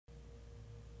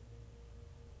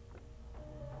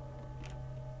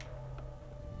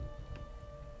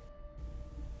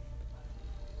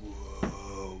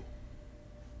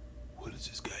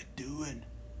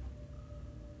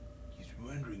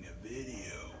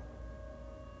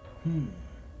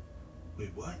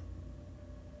Wait, what?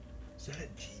 Is that a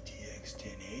GTX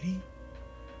 1080?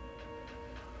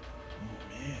 Oh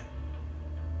man,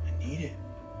 I need it.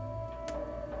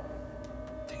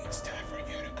 I think it's time for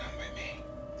you to come with me.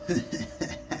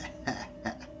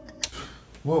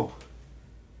 Whoa,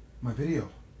 my video.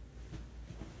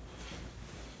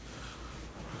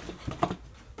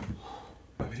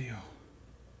 My video.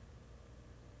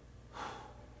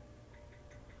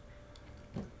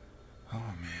 Oh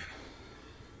man.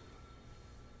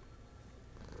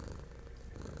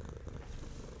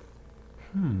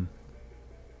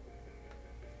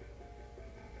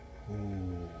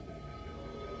 Ooh.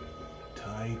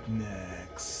 Tight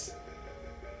necks.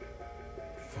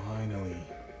 Finally.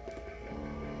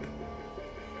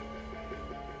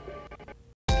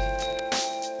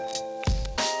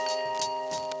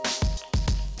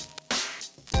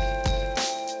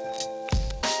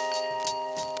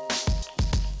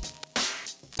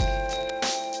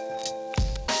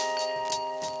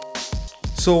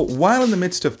 So while in the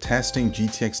midst of testing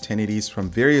GTX 1080s from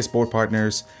various board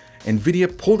partners,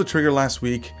 NVIDIA pulled the trigger last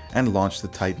week and launched the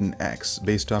Titan X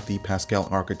based off the Pascal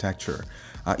architecture.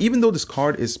 Even though this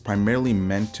card is primarily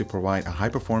meant to provide a high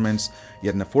performance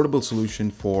yet an affordable solution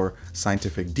for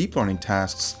scientific deep learning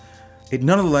tasks, it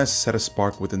nonetheless set a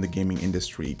spark within the gaming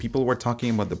industry. People were talking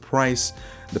about the price,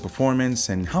 the performance,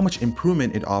 and how much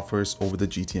improvement it offers over the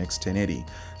GTX 1080.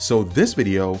 So this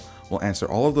video will answer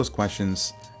all of those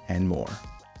questions and more.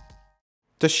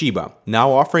 Toshiba,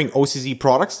 now offering OCZ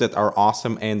products that are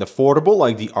awesome and affordable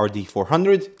like the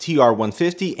RD400,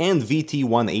 TR150 and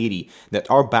VT180 that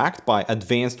are backed by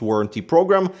advanced warranty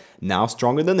program, now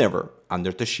stronger than ever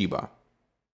under Toshiba.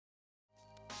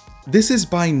 This is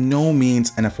by no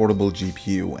means an affordable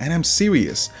GPU, and I'm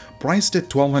serious. Priced at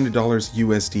 $1,200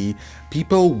 USD,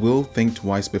 people will think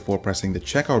twice before pressing the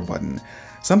checkout button.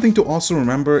 Something to also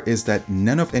remember is that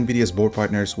none of NVIDIA's board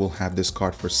partners will have this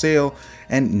card for sale,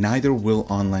 and neither will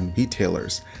online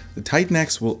retailers. The Titan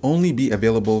X will only be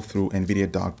available through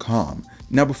NVIDIA.com.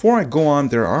 Now before I go on,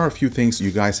 there are a few things you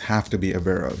guys have to be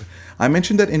aware of. I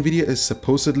mentioned that NVIDIA is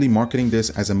supposedly marketing this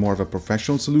as a more of a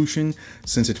professional solution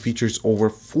since it features over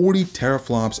 40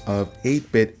 teraflops of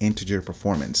 8-bit integer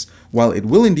performance. While it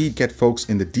will indeed get folks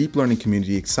in the deep learning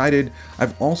community excited,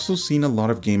 I've also seen a lot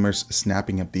of gamers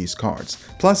snapping up these cards.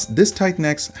 Plus, this Titan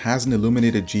X has an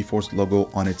illuminated GeForce logo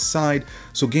on its side,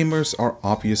 so gamers are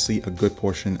obviously a good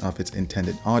portion of its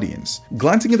intended audience.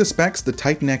 Glancing at the specs, the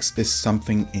Titan X is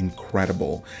something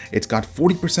incredible. It's got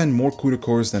 40% more CUDA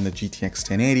cores than the GTX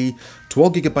 1080,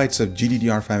 12GB of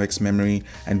GDDR5X memory,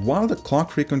 and while the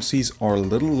clock frequencies are a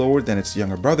little lower than its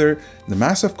younger brother, the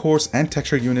massive cores and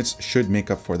texture units should make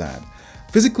up for that.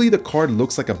 Physically, the card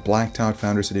looks like a blacked out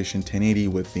Founders Edition 1080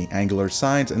 with the angular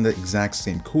sides and the exact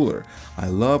same cooler. I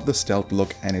love the stealth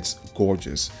look and it's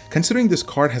gorgeous. Considering this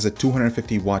card has a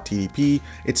 250 watt TDP,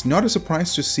 it's not a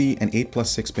surprise to see an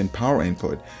 8+6-pin power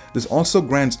input. This also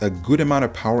grants a good amount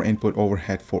of power input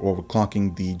overhead for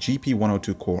overclocking the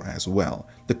GP102 core as well.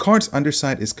 The card's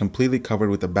underside is completely covered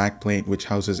with a backplate which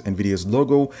houses NVIDIA's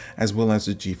logo as well as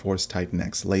the GeForce Titan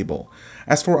X label.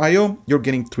 As for I/O, you're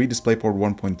getting 3 DisplayPort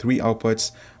 1.3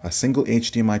 outputs, a single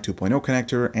HDMI 2.0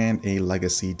 connector, and a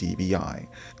legacy DVI.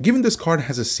 Given this card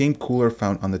has the same cooler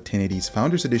found on the 1080's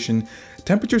Founders Edition,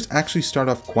 temperatures actually start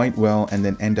off quite well and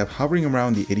then end up hovering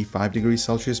around the 85 degrees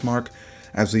Celsius mark.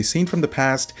 As we've seen from the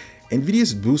past,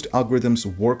 NVIDIA's boost algorithms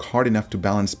work hard enough to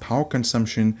balance power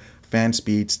consumption, fan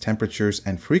speeds, temperatures,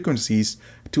 and frequencies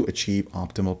to achieve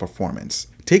optimal performance.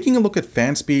 Taking a look at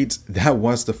fan speeds, that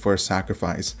was the first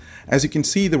sacrifice. As you can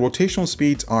see, the rotational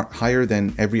speeds are higher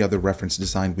than every other reference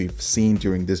design we've seen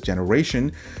during this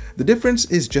generation. The difference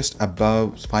is just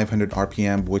above 500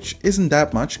 RPM, which isn't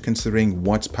that much considering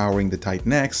what's powering the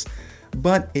Titan X,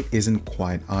 but it isn't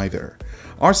quite either.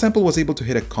 Our sample was able to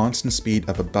hit a constant speed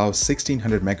of about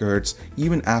 1600 MHz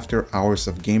even after hours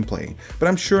of gameplay, but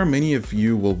I'm sure many of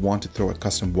you will want to throw a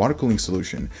custom water cooling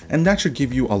solution, and that should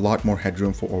give you a lot more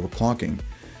headroom for overclocking.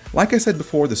 Like I said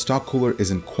before, the stock cooler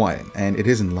isn't quiet, and it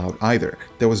isn't loud either.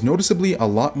 There was noticeably a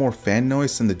lot more fan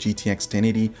noise than the GTX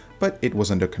 1080, but it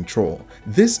was under control.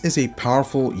 This is a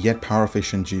powerful yet power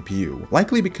efficient GPU,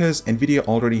 likely because NVIDIA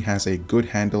already has a good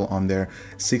handle on their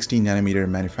 16nm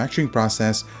manufacturing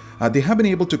process. They have been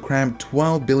able to cram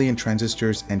 12 billion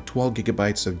transistors and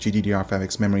 12GB of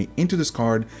GDDR5X memory into this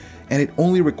card, and it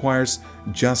only requires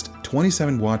just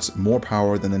 27 watts more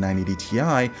power than the 980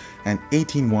 Ti and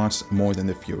 18 watts more than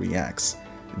the Fury X.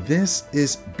 This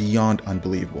is beyond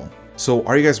unbelievable. So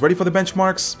are you guys ready for the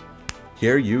benchmarks?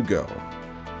 Here you go.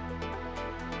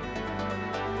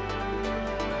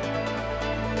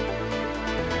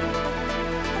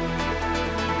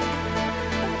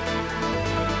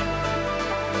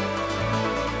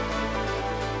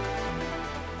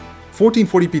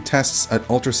 1440p tests at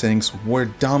ultra settings were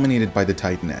dominated by the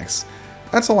Titan X.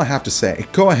 That's all I have to say.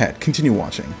 Go ahead, continue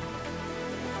watching.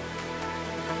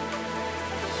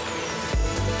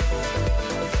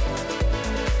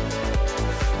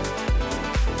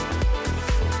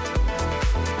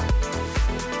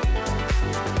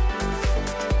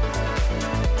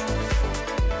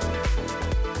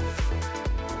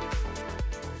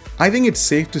 I think it's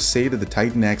safe to say that the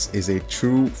Titan X is a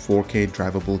true 4K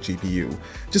drivable GPU.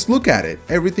 Just look at it,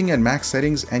 everything at max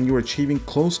settings and you're achieving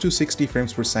close to 60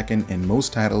 frames per second in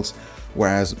most titles,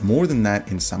 whereas more than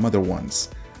that in some other ones.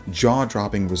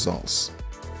 Jaw-dropping results.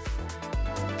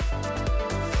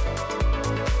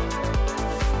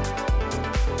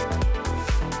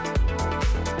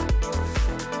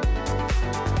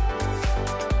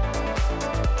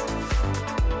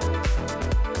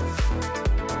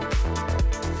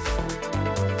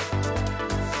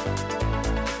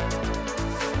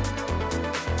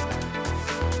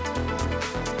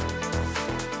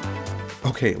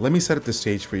 Okay, let me set up the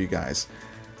stage for you guys.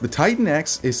 The Titan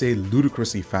X is a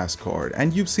ludicrously fast card,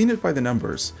 and you've seen it by the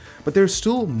numbers, but there's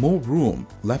still more room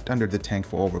left under the tank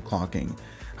for overclocking.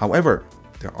 However,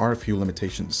 there are a few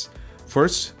limitations.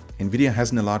 First, NVIDIA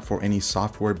hasn't allowed for any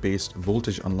software-based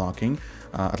voltage unlocking,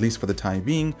 at least for the time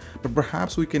being, but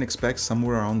perhaps we can expect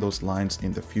somewhere around those lines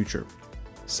in the future.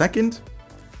 Second,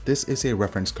 this is a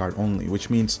reference card only, which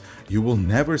means you will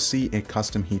never see a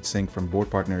custom heatsink from board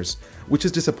partners, which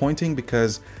is disappointing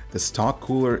because the stock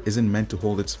cooler isn't meant to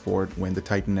hold its fort when the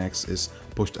Titan X is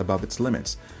pushed above its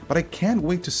limits. But I can't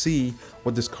wait to see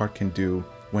what this card can do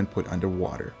when put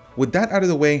underwater. With that out of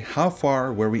the way, how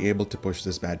far were we able to push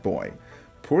this bad boy?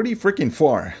 Pretty freaking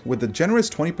far. With the generous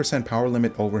 20% power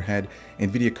limit overhead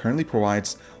NVIDIA currently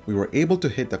provides, we were able to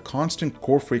hit the constant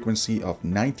core frequency of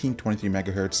 1923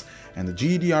 MHz, and the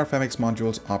GDDR5X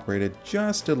modules operated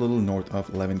just a little north of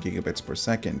 11 gigabits per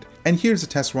second. And here's a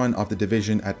test run of the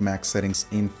Division at max settings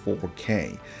in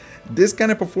 4K. This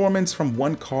kind of performance from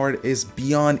one card is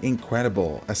beyond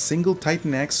incredible. A single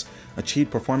Titan X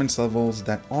achieved performance levels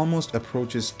that almost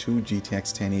approaches two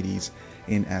GTX 1080s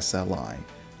in SLI.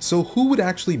 So who would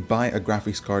actually buy a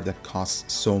graphics card that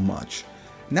costs so much?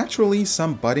 Naturally,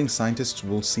 some budding scientists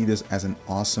will see this as an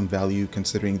awesome value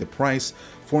considering the price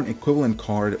for an equivalent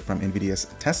card from NVIDIA's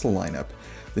Tesla lineup.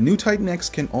 The new Titan X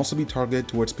can also be targeted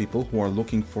towards people who are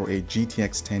looking for a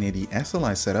GTX 1080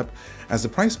 SLI setup, as the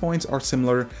price points are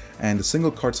similar and the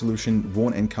single card solution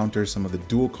won't encounter some of the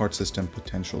dual card system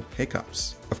potential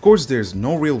hiccups. Of course, there's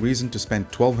no real reason to spend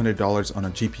 $1,200 on a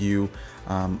GPU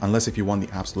unless if you want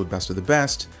the absolute best of the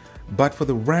best, but for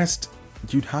the rest,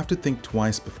 you'd have to think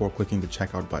twice before clicking the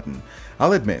checkout button.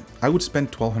 I'll admit, I would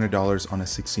spend $1,200 on a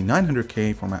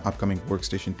 6900K for my upcoming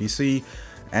workstation PC,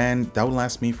 and that would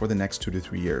last me for the next 2 to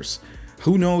 3 years.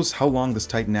 Who knows how long this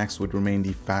Titan X would remain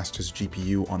the fastest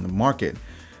GPU on the market,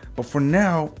 but for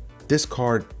now, this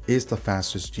card is the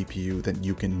fastest GPU that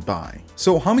you can buy.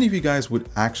 So how many of you guys would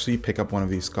actually pick up one of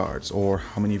these cards, or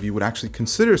how many of you would actually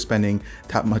consider spending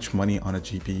that much money on a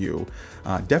GPU?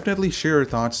 Definitely share your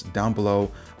thoughts down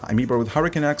below. I'm Ibra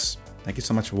with Canucks. Thank you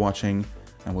so much for watching,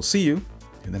 and we'll see you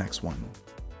in the next one.